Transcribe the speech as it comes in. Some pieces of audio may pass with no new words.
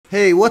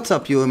Hey, what's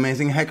up you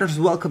amazing hackers?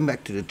 Welcome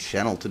back to the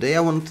channel. Today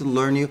I wanted to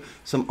learn you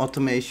some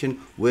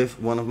automation with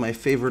one of my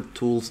favorite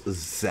tools,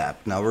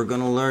 ZAP. Now we're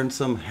gonna learn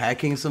some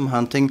hacking, some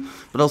hunting,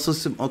 but also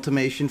some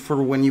automation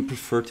for when you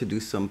prefer to do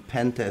some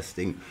pen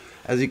testing.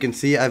 As you can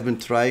see, I've been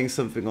trying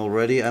something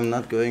already. I'm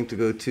not going to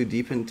go too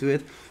deep into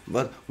it,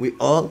 but we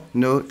all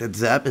know that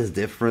ZAP is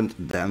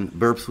different than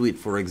Burp Suite,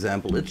 for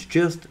example. It's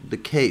just the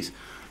case.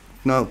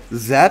 Now,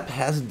 ZAP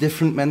has a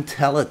different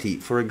mentality.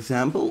 For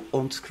example,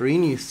 on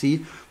screen you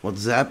see what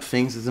ZAP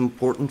thinks is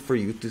important for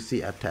you to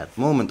see at that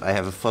moment. I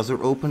have a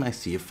fuzzer open, I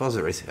see a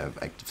fuzzer. I have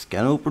active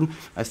scan open,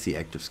 I see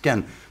active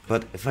scan.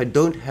 But if I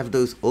don't have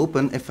those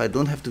open, if I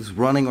don't have those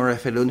running, or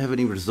if I don't have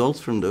any results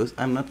from those,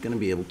 I'm not going to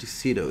be able to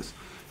see those.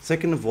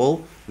 Second of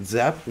all,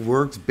 ZAP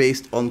works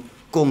based on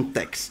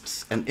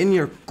contexts. And in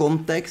your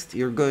context,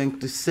 you're going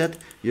to set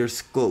your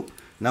scope.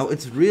 Now,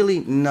 it's really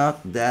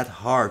not that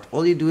hard.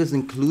 All you do is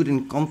include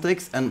in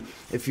context, and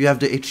if you have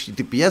the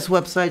HTTPS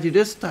website, you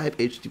just type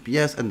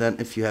HTTPS, and then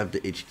if you have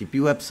the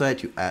HTTP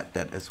website, you add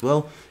that as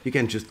well. You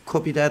can just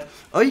copy that,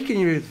 or you can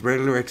use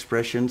regular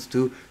expressions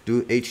to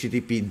do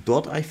HTTP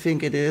dot, I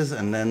think it is,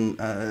 and then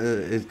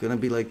it's gonna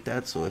be like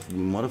that. So if we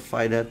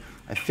modify that,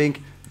 I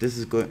think this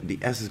is going, the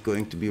S is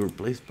going to be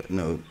replaced, but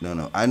no,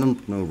 I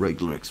don't know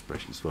regular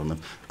expressions well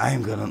enough.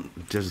 I'm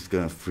just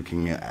gonna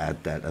freaking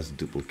add that as a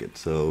duplicate.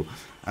 So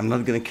I'm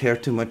not gonna care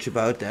too much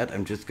about that.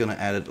 I'm just gonna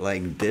add it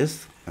like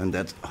this, and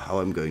that's how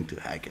I'm going to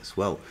hack as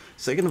well.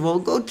 Second of all,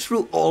 go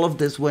through all of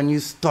this when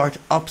you start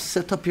up,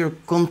 set up your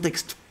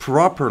context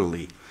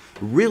properly.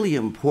 Really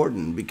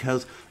important,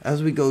 because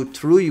as we go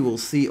through, you will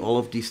see all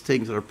of these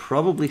things that are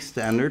probably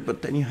standard,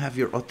 but then you have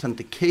your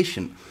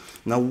authentication.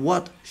 Now,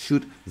 what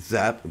should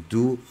ZAP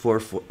do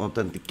for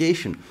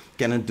authentication?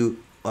 Can it do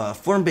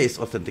form-based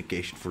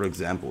authentication, for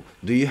example?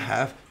 Do you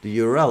have the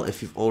URL?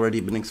 If you've already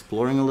been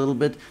exploring a little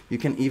bit, you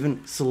can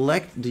even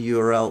select the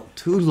URL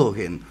to log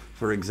in.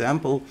 For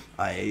example,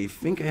 I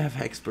think I have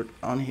Hexpert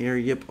on here,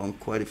 yep, on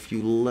quite a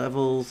few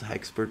levels,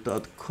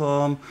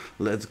 hexpert.com.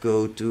 Let's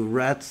go to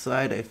rat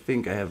site. I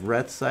think I have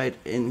rat site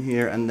in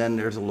here, and then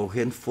there's a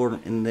login form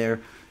in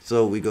there.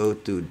 So we go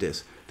to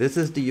this. This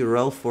is the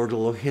URL for the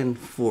login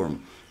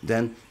form.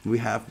 Then we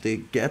have the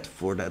get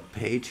for that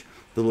page,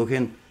 the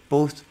login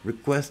post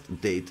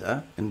request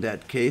data. In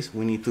that case,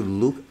 we need to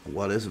look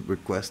what is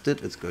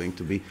requested. It's going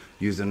to be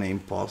username,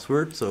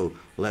 password. So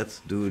let's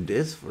do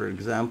this, for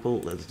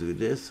example. Let's do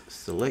this,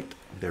 select,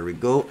 there we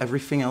go.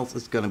 Everything else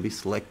is going to be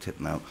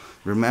selected now.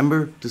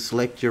 Remember to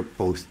select your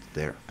post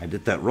there. I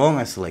did that wrong.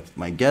 I selected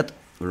my get.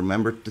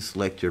 Remember to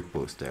select your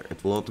post there.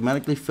 It will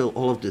automatically fill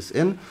all of this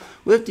in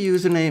with the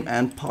username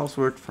and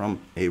password from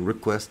a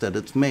request that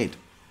it's made.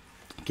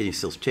 Can you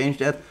still change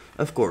that?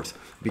 Of course,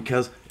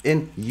 because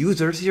in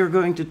users, you're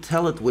going to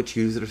tell it which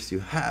users you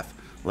have.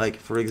 Like,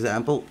 for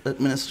example,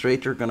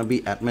 administrator gonna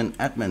be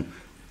admin,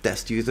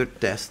 test user,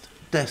 test.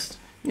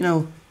 You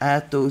know,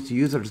 add those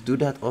users, do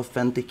that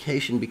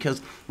authentication,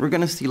 because we're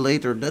gonna see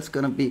later that's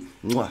gonna be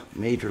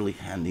majorly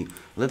handy.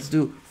 Let's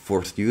do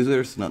forced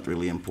users, not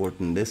really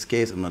important in this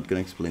case. I'm not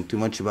gonna explain too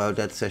much about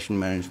that. Session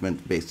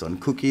management based on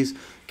cookies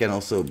can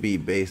also be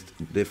based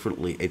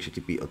differently.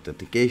 HTTP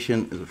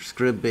authentication is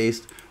script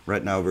based.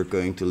 Right now we're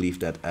going to leave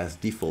that as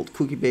default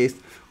cookie based.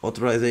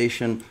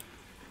 Authorization,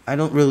 I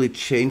don't really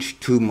change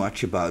too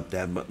much about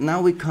that, but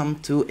now we come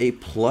to a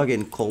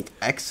plugin called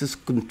Access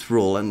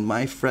Control, and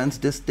my friends,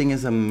 this thing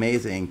is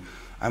amazing.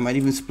 I might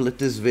even split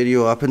this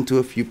video up into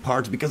a few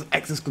parts, because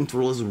access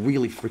control is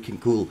really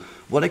freaking cool.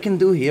 What I can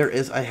do here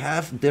is I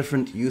have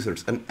different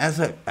users, and as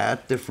I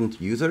add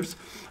different users,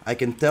 I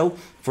can tell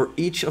for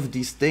each of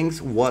these things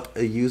what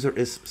a user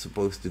is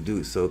supposed to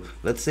do. So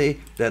let's say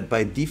that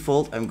by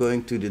default I'm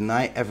going to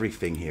deny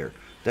everything here.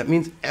 That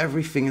means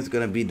everything is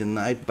going to be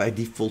denied by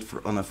default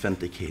for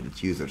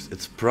unauthenticated users.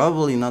 It's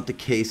probably not the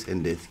case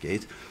in this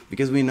case,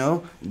 because we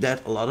know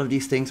that a lot of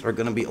these things are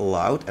going to be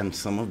allowed and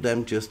some of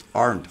them just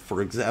aren't.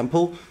 For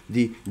example,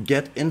 the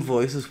get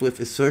invoices with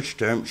a search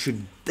term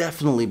should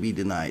definitely be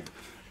denied.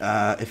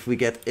 If we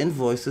get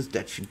invoices,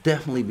 that should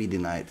definitely be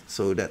denied,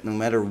 so that no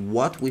matter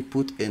what we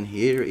put in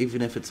here,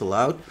 even if it's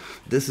allowed,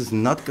 this is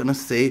not gonna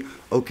say,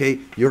 okay,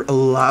 you're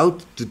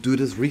allowed to do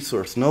this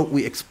resource. No,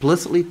 we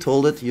explicitly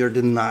told it you're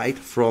denied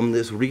from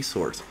this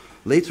resource.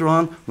 Later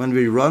on, when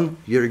we run,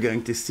 you're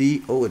going to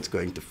see, oh, it's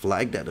going to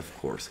flag that, of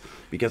course.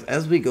 Because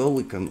as we go,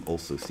 we can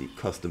also see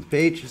custom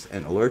pages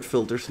and alert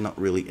filters, not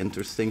really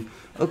interesting.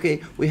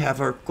 Okay, we have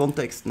our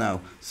context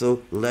now.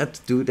 So let's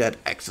do that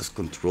access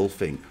control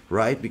thing,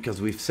 right? Because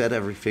we've set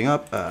everything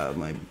up.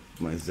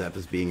 My ZAP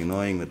is being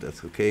annoying, but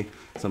that's okay.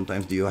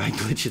 Sometimes the UI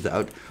glitches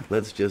out.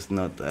 Let's just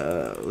not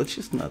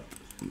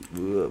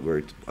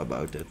worry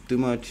about that too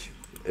much.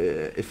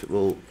 If it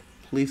will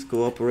please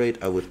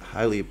cooperate, I would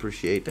highly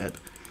appreciate that.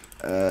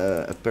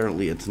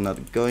 Apparently it's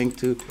not going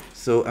to,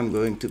 so I'm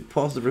going to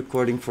pause the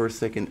recording for a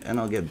second and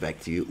I'll get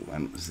back to you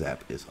when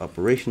ZAP is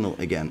operational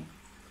again.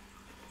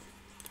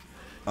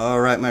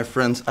 Alright, my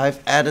friends,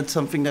 I've added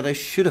something that I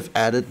should have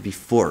added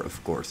before,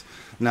 of course.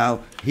 Now,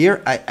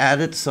 here I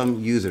added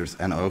some users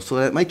and also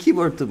add my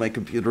keyboard to my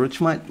computer,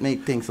 which might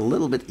make things a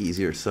little bit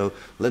easier. So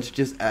let's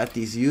just add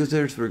these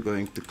users. We're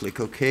going to click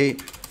OK.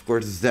 Of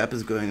course, ZAP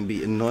is going to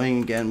be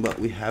annoying again, but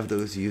we have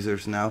those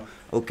users now.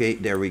 Okay,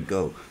 there we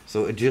go.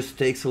 So it just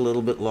takes a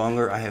little bit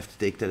longer. I have to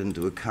take that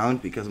into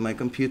account because my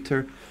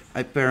computer,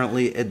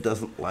 apparently it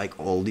doesn't like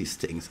all these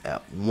things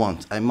at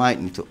once. I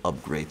might need to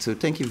upgrade. So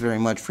thank you very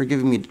much for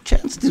giving me the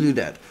chance to do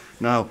that.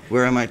 Now,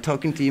 where am I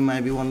talking to? You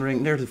might be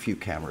wondering. There's a few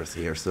cameras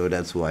here, so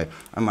that's why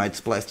I might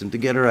splice them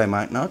together. I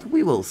might not.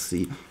 We will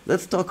see.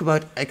 Let's talk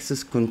about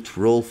access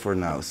control for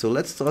now. So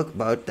let's talk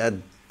about that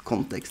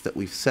context that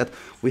we've set.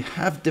 We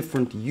have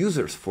different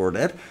users for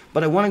that,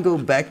 but I want to go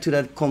back to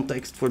that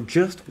context for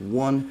just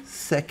 1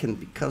 second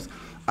because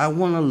I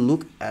want to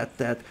look at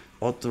that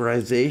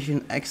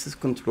authorization access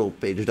control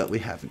page that we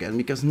have again,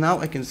 because now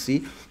I can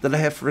see that I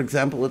have, for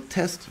example, a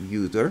test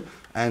user,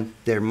 and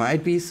there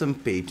might be some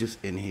pages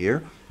in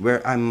here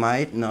where I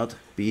might not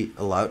be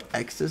allowed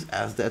access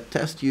as that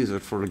test user.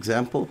 For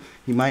example,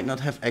 he might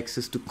not have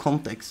access to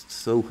context,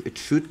 so it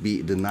should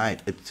be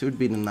denied. It should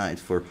be denied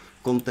for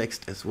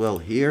context as well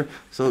here.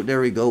 So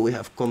there we go, we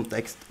have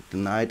context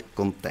denied,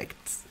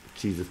 contacts.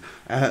 Jesus.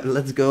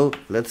 Let's go,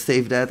 let's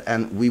save that,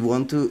 and we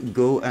want to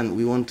go and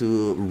we want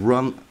to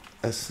run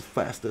as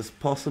fast as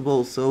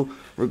possible. So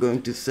we're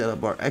going to set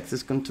up our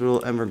access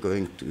control and we're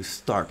going to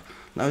start.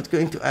 Now it's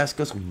going to ask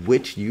us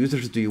which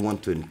users do you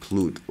want to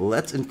include.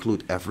 Let's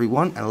include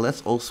everyone, and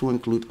let's also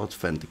include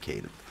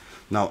authenticated.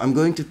 Now I'm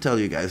going to tell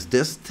you guys,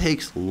 this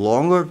takes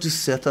longer to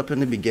set up in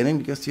the beginning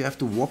because you have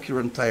to walk your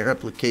entire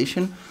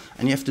application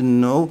and you have to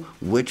know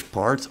which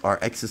parts are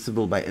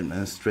accessible by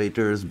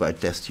administrators, by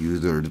test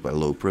users, by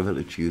low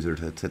privilege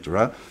users,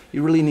 etc.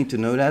 You really need to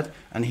know that.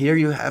 And here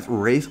you have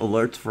raise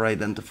alerts for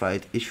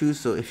identified issues.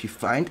 So if you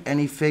find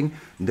anything,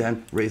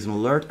 then raise an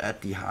alert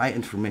at the high,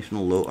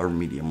 informational, low or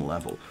medium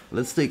level.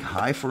 Let's take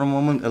high for a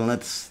moment and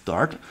let's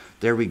start.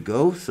 There we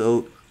go.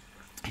 So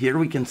here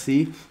we can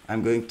see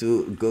I'm going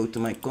to go to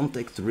my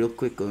context real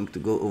quick, going to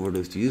go over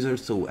those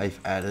users. So I've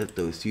added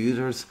those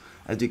users.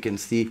 As you can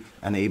see,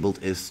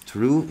 enabled is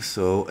true,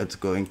 so it's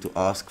going to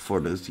ask for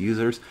those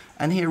users.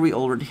 And here we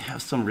already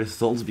have some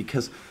results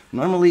because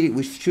normally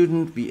we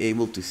shouldn't be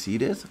able to see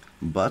this,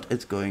 but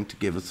it's going to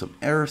give us some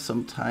errors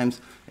sometimes.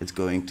 It's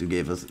going to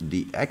give us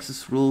the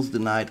access rules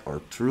denied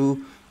or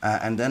true.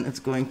 And then it's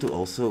going to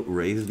also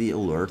raise the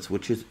alerts,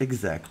 which is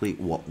exactly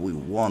what we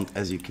want.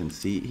 As you can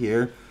see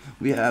here,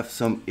 we have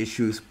some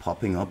issues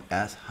popping up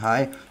as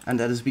high, and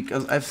that is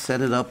because I've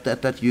set it up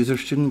that that user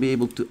shouldn't be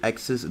able to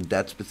access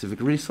that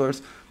specific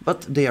resource,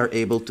 but they are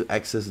able to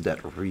access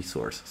that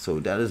resource.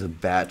 So that is a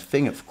bad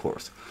thing, of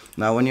course.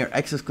 Now, when your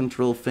access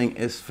control thing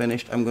is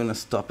finished, I'm going to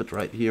stop it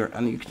right here,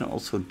 and you can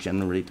also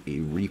generate a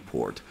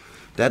report.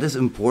 That is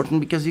important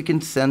because you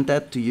can send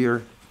that to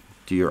your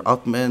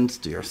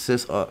admins, to your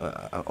sys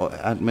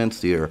admins,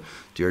 to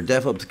your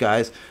DevOps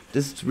guys.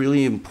 This is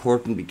really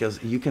important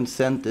because you can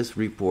send this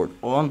report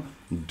on.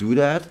 Do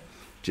that.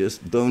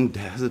 Just don't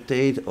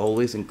hesitate.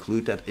 Always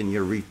include that in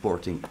your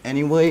reporting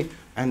anyway.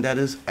 And that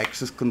is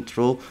access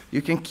control.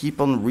 You can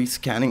keep on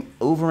rescanning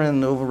over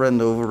and over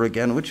and over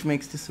again, which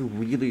makes this a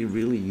really,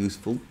 really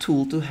useful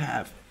tool to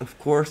have. Of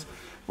course,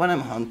 when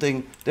I'm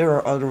hunting, there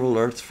are other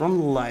alerts from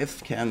the live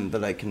scan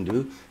that I can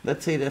do.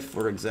 Let's say that,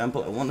 for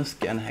example, I want to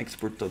scan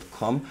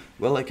hexport.com.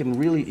 Well, I can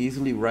really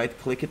easily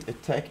right-click it,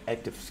 attack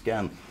active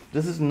scan.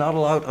 This is not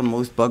allowed on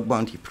most bug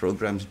bounty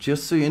programs,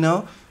 just so you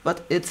know,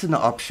 but it's an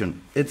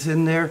option. It's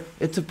in there.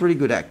 It's a pretty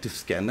good active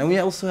scan. Then we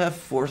also have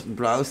forced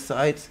browse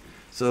sites.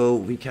 So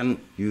we can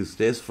use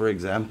this, for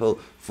example,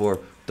 for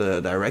the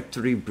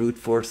directory brute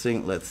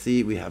forcing. Let's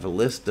see, we have a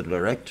list, the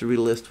directory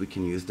list, we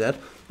can use that.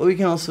 But we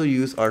can also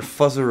use our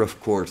fuzzer,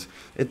 of course.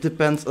 It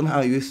depends on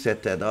how you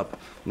set that up.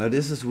 Now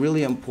this is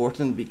really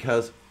important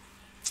because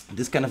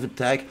this kind of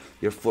attack,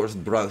 your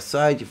forced browse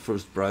site, your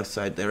forced browse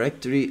site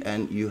directory,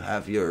 and you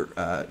have your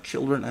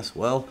children as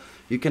well.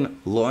 You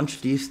can launch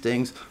these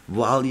things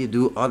while you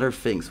do other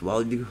things,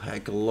 while you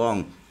hack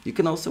along. You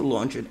can also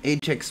launch an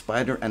Ajax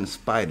spider and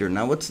spider.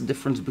 Now what's the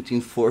difference between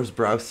forced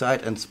browse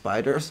site and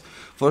spiders?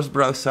 Forced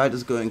browse site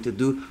is going to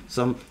do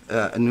some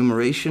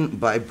enumeration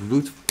by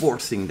brute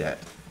forcing that.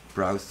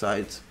 Browse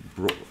sites,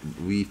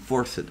 we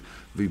force it.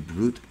 We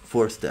brute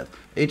force that.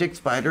 Ajax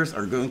spiders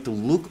are going to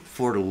look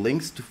for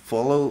links to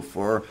follow,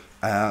 for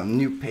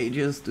new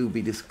pages to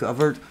be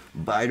discovered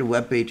by the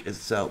web page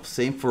itself.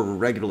 Same for a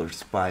regular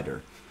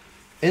spider.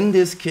 In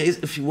this case,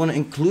 if you want to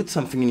include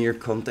something in your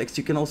context,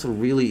 you can also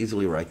really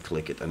easily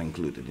right-click it and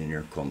include it in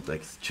your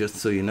context, just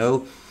so you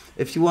know.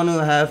 If you want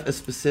to have a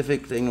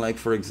specific thing, like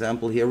for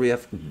example, here we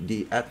have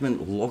the admin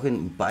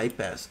login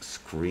bypass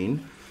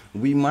screen.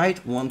 We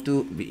might want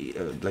to be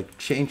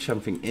change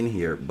something in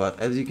here, but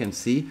as you can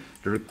see,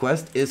 the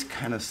request is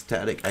kind of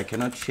static. I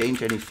cannot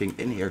change anything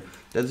in here.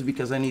 That is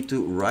because I need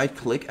to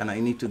right-click and I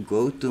need to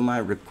go to my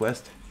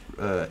request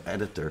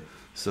editor.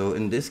 So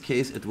in this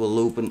case, it will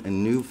open a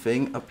new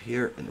thing up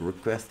here in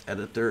request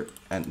editor,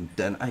 and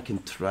then I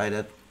can try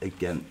that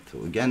again.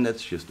 So again,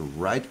 that's just a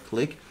right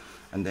click,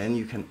 and then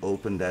you can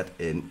open that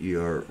in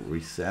your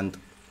resend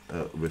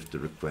with the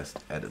request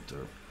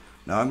editor.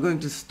 Now I'm going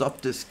to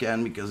stop this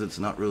scan because it's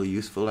not really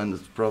useful and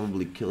it's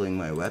probably killing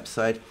my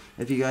website.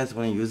 If you guys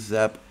want to use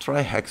ZAP,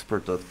 try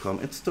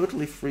hexpert.com. It's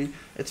totally free,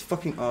 it's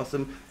fucking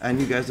awesome,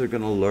 and you guys are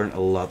gonna learn a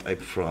lot, I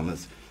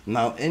promise.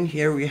 Now in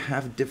here we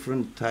have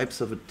different types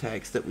of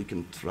attacks that we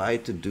can try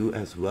to do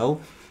as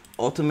well.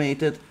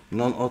 Automated,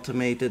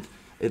 non-automated,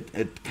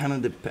 it kind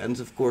of depends,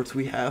 of course.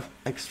 We have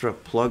extra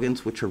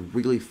plugins which are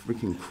really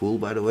freaking cool,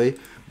 by the way,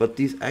 but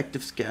these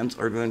active scans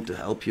are going to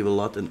help you a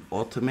lot in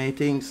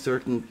automating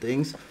certain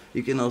things.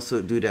 You can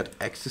also do that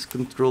access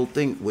control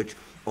thing, which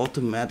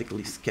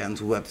automatically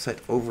scans a website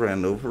over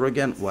and over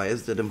again. Why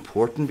is that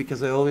important?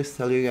 Because I always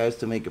tell you guys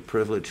to make a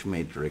privilege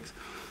matrix.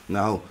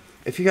 Now,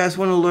 if you guys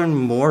want to learn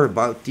more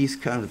about these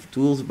kind of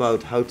tools,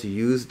 about how to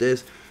use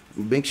this,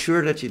 make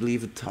sure that you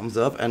leave a thumbs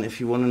up. And if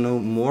you want to know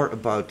more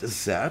about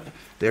ZAP,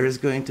 there is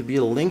going to be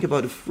a link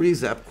about a free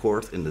ZAP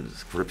course in the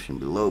description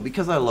below,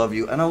 because I love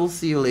you, and I will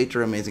see you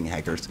later, amazing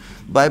hackers.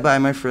 Bye bye,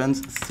 my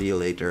friends. See you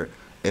later.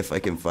 If I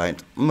can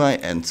find my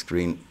end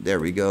screen.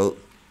 There we go.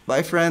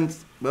 Bye,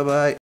 friends. Bye bye.